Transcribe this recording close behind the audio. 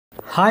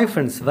Hi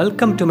friends,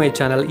 welcome to my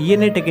channel.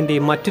 ENA Tech in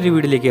മറ്റൊരു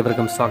വീഡിയോയിലേക്ക്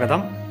ഏവർക്കും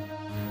സ്വാഗതം.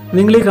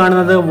 നിങ്ങൾ ഈ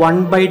കാണുന്നത്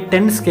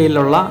 1/10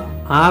 സ്കെയിലുള്ള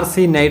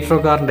RC Nitro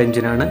കാറിന്റെ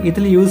എഞ്ചിനാണ്.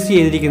 ഇതിൽ യൂസ്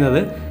ചെയ്തിരിക്കുന്നത്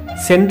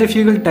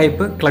സെൻട്രിഫ്യൂഗൽ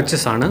ടൈപ്പ്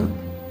ക്ലച്ചസ് ആണ്.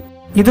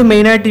 ഇത്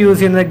മെയിൻ ആയിട്ട് യൂസ്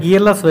ചെയ്യുന്നത്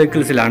ഗിയർലെസ്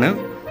വെഹിക്കിൾസിലാണ്.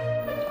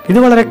 ഇത്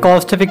വളരെ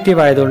കോസ്റ്റ്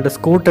എഫക്റ്റീവ് ആയതുകൊണ്ട്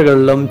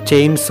സ്കൂട്ടറുകളിലും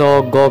chainsaw,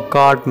 go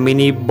cart,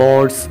 mini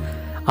boats,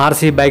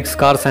 RC bikes,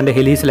 cars and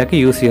ഹെലീസിലൊക്കെ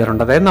use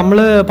ചെയ്യാറുണ്ട്. അതായത് നമ്മൾ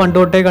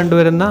പണ്ടോട്ടേ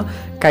കണ്ടുവരുന്ന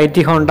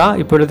കൈറ്റി ഹോണ്ട,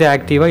 ഇപ്പോഴത്തെ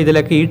ആക്റ്റീവ,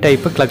 ഇതിലൊക്കെ ഈ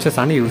ടൈപ്പ് ക്ലച്ചസ്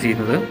ആണ് യൂസ്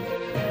ചെയ്യുന്നത്.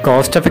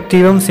 കോസ്റ്റ്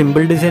എഫക്റ്റീവും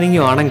സിമ്പിൾ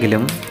ഡിസൈനിങ്ങും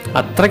ആണെങ്കിലും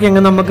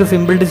അത്രയ്ക്കങ്ങ് നമുക്ക്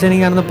സിമ്പിൾ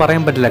ഡിസൈനിങ് ആണെന്ന്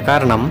പറയാൻ പറ്റില്ല.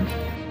 കാരണം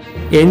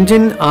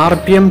engine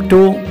RPM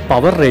to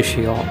power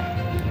ratio,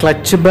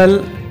 clutch bell,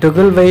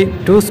 ടുഗിൾ weight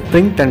to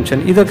spring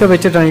tension, ഇതൊക്കെ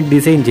വെച്ചിട്ടാണ്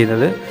ഡിസൈൻ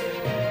ചെയ്തത്.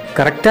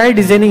 കറക്റ്റായി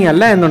ഡിസൈനിങ്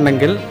അല്ല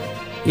എന്നുണ്ടെങ്കിൽ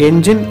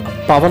എൻജിൻ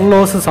പവർ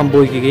ലോസ്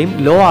സംഭവിക്കുകയും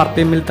ലോ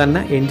RPMൽ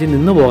തന്നെ എൻജിൻ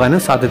നിന്ന് പോകാനും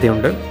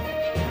സാധ്യതയുണ്ട്.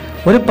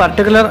 ഒരു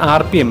പർട്ടിക്കുലർ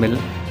RPMൽ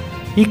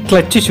ഈ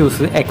ക്ലച്ച്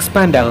ഷൂസ്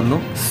എക്സ്പാൻഡ് ആകുന്നു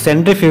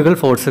സെൻട്രിഫ്യൂഗൽ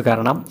ഫോഴ്സ്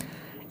കാരണം.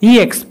 ഈ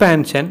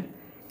expansion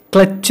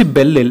clutch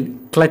ബെല്ലിൽ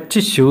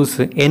clutch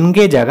shoes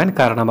engage ആകാൻ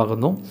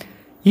കാരണമാകുന്നു.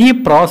 ഈ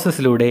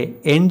പ്രോസസ്സിലൂടെ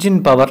എൻജിൻ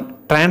പവർ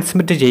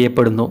ട്രാൻസ്മിറ്റ്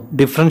ചെയ്യപ്പെടുന്നു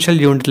ഡിഫറൻഷ്യൽ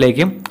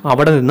യൂണിറ്റിലേക്കും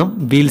അവിടെ നിന്നും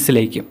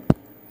വീൽസിലേക്കും.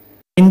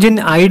 എൻജിൻ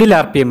ഐഡിൽ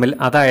RPMൽ,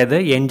 അതായത്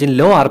എൻജിൻ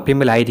ലോ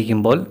RPMൽ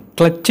ആയിരിക്കുമ്പോൾ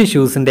ക്ലച്ച്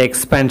ഷൂസിൻ്റെ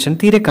എക്സ്പാൻഷൻ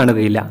തീരെ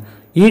കാണുകയില്ല.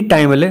 ഈ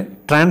ടൈമിൽ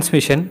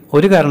ട്രാൻസ്മിഷൻ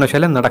ഒരു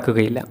കാരണവശാലും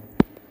നടക്കുകയില്ല.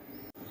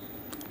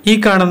 ഈ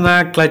കാണുന്ന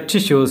ക്ലച്ച്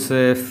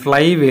ഷൂസ്,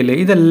 ഫ്ലൈ വീല്,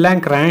 ഇതെല്ലാം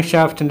ക്രാങ്ക്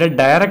ഷാഫ്റ്റിൻ്റെ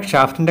ഡയറക്റ്റ്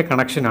ഷാഫ്റ്റിൻ്റെ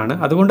കണക്ഷനാണ്.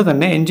 അതുകൊണ്ട്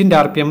തന്നെ എൻജിൻ്റെ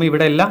RPM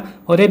ഇവിടെ എല്ലാം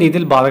ഒരേ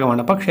രീതിയിൽ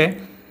ബാധകമാണ്. പക്ഷേ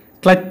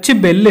ക്ലച്ച്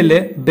ബെല്ലിൽ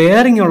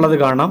ബെയറിംഗ് ഉള്ളത്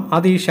കാണാം.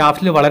 അത് ഈ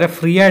ഷാഫ്റ്റിൽ വളരെ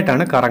ഫ്രീ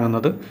ആയിട്ടാണ്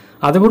കറങ്ങുന്നത്.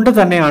 അതുകൊണ്ട്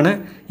തന്നെയാണ്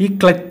ഈ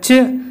ക്ലച്ച്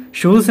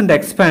ഷൂസിൻ്റെ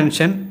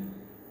എക്സ്പാൻഷൻ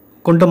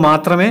കൊണ്ട്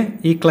മാത്രമേ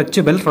ഈ clutch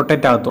bell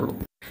rotate ആകത്തുള്ളൂ.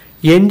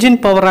 Engine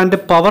power and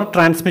power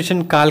transmission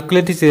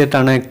calculate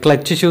ചെയ്തിട്ടാണ്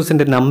ക്ലച്ച്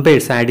ഷൂസിൻ്റെ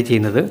നമ്പേഴ്സ് ആഡ്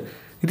ചെയ്യുന്നത്.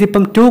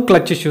 ഇതിപ്പം 2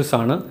 ക്ലച്ച് ഷൂസ്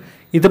ആണ്.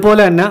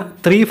 ഇതുപോലെ തന്നെ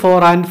 3,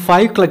 4 ആൻഡ്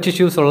 5 ക്ലച്ച്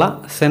ഷൂസ് ഉള്ള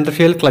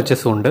സെൻട്രിഫ്യൂഗൽ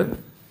ക്ലച്ചസും ഉണ്ട്.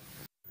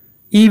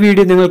 ഈ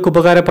വീഡിയോ നിങ്ങൾക്ക്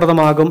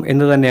ഉപകാരപ്രദമാകും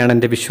എന്ന് തന്നെയാണ്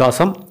എൻ്റെ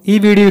വിശ്വാസം. ഈ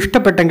വീഡിയോ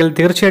ഇഷ്ടപ്പെട്ടെങ്കിൽ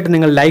തീർച്ചയായിട്ടും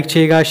നിങ്ങൾ ലൈക്ക്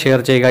ചെയ്യുക,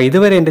 ഷെയർ ചെയ്യുക.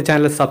 ഇതുവരെ എൻ്റെ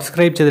ചാനൽ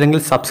സബ്സ്ക്രൈബ്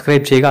ചെയ്തില്ലെങ്കിൽ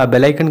സബ്സ്ക്രൈബ് ചെയ്യുക. ആ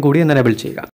ബെലൈക്കൺ കൂടി ഒന്ന് എനേബിൾ ചെയ്യുക.